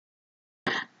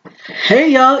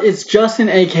Hey y'all, it's Justin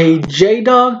aka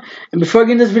J-Dog, and before I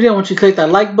get in this video I want you to click that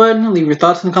like button, leave your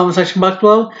thoughts in the comment section box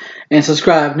below, and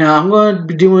subscribe. Now I'm going to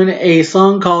be doing a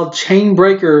song called Chain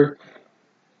Breaker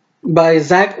by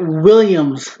Zach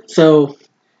Williams, so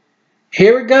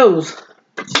here it goes.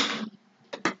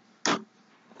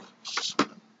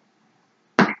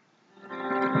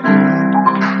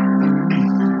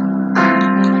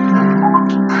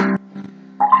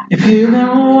 If you've been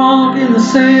walking the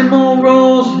same old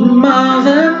roads for miles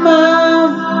and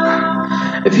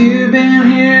miles, if you've been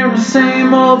hearing the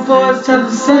same old voice tell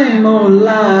the same old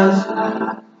lies,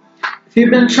 if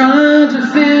you've been trying to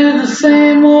fill the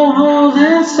same old holes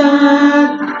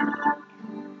inside,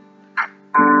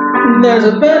 there's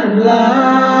a better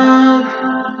life.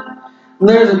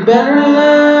 There's a better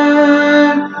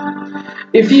life.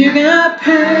 If you got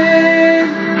pain,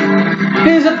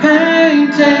 he's a pain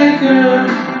taker.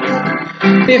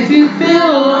 If you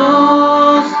feel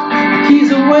lost,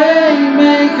 he's a way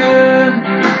maker.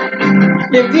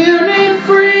 If you need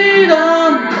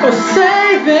freedom or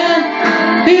saving,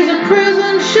 he's a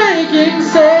prison shaking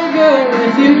savior.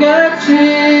 If you got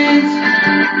chains,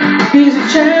 he's a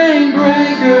chain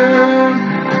breaker.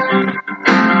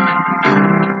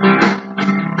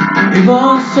 We've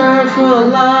all searched for the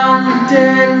light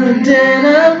in the dead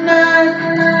of night.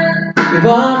 We've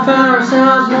all found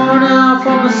ourselves worn out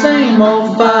from the same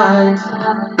old fight.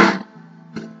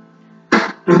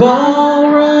 We've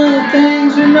all run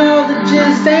things we know that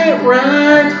just ain't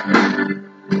right.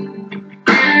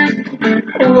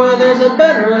 Well, there's a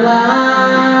better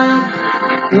life.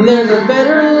 There's a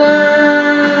better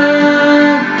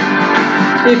life.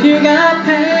 If you got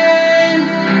pain,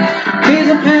 he's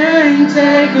a pain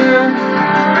taker.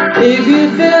 If you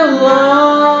feel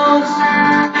lost,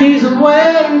 he's a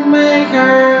way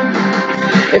maker.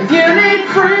 If you need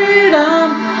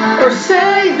freedom or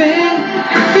saving,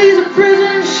 he's a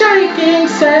prison shaking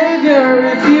savior.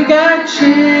 If you got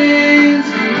chains,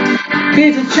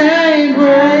 he's a chain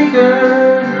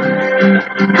breaker.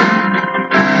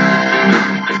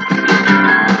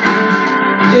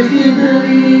 If you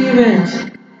believe it,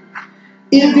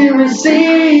 if you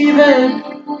receive it,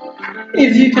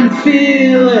 if you can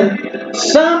feel it,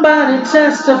 somebody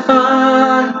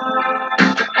testify.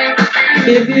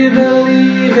 If you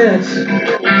believe it,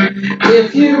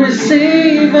 if you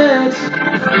receive it,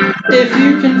 if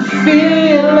you can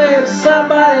feel it,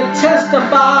 somebody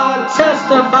testify,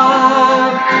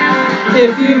 testify.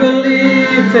 If you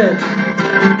believe it,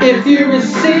 if you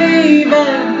receive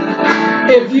it,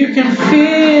 if you can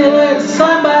feel it,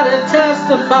 somebody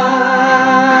testify.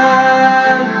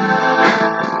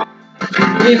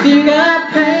 If you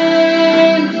got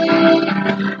pain,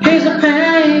 he's a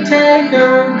pain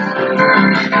taker.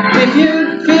 If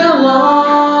you feel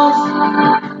lost,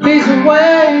 he's a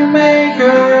way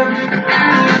maker.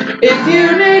 If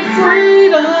you need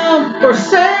freedom or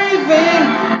saving,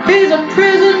 he's a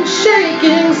prison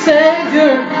shaking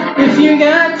savior. If you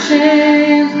got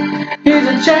chains, he's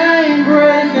a chain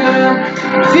breaker.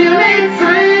 If you need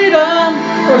freedom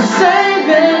or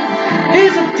saving,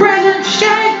 he's a prison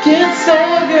shaking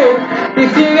savior.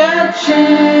 If you got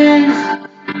chains,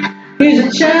 he's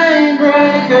a chain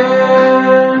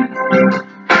breaker.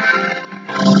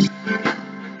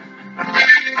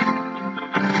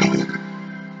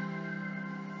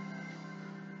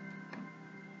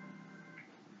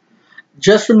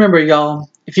 Just remember, y'all,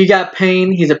 if you got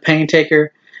pain, he's a pain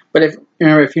taker. But if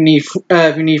you need,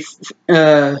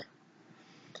 but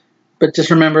just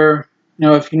remember,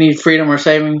 if you need freedom or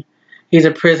saving, he's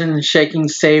a prison shaking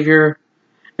savior.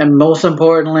 And most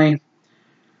importantly,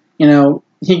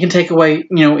 he can take away,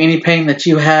 any pain that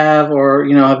you have or,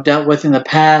 have dealt with in the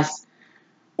past,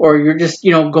 or you're just,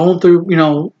 going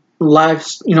through,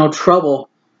 life's, trouble,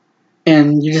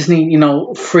 and you just need,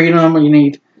 freedom, or you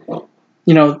need,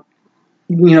 the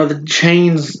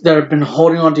chains that have been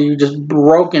holding on to you just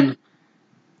broken.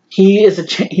 He is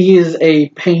a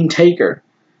pain taker,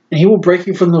 and he will break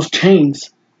you from those chains.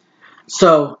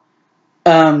 So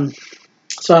I'm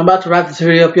about to wrap this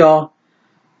video up, y'all.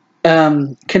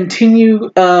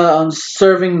 Continue on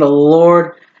serving the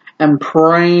Lord and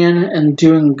praying and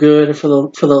doing good for the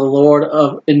Lord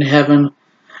in heaven,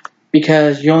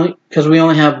 because we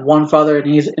only have one Father,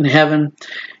 and He's in heaven,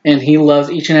 and He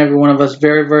loves each and every one of us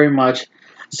very, very much.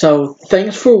 So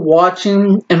thanks for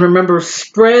watching, and remember,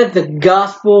 spread the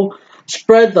gospel,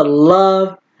 spread the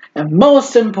love, and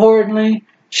most importantly,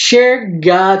 share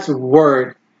God's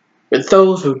word with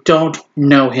those who don't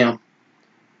know Him.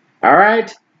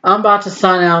 Alright, I'm about to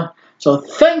sign out, so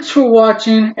thanks for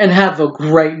watching, and have a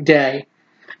great day.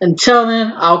 Until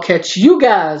then, I'll catch you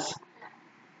guys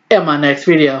in my next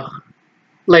video.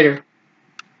 Later.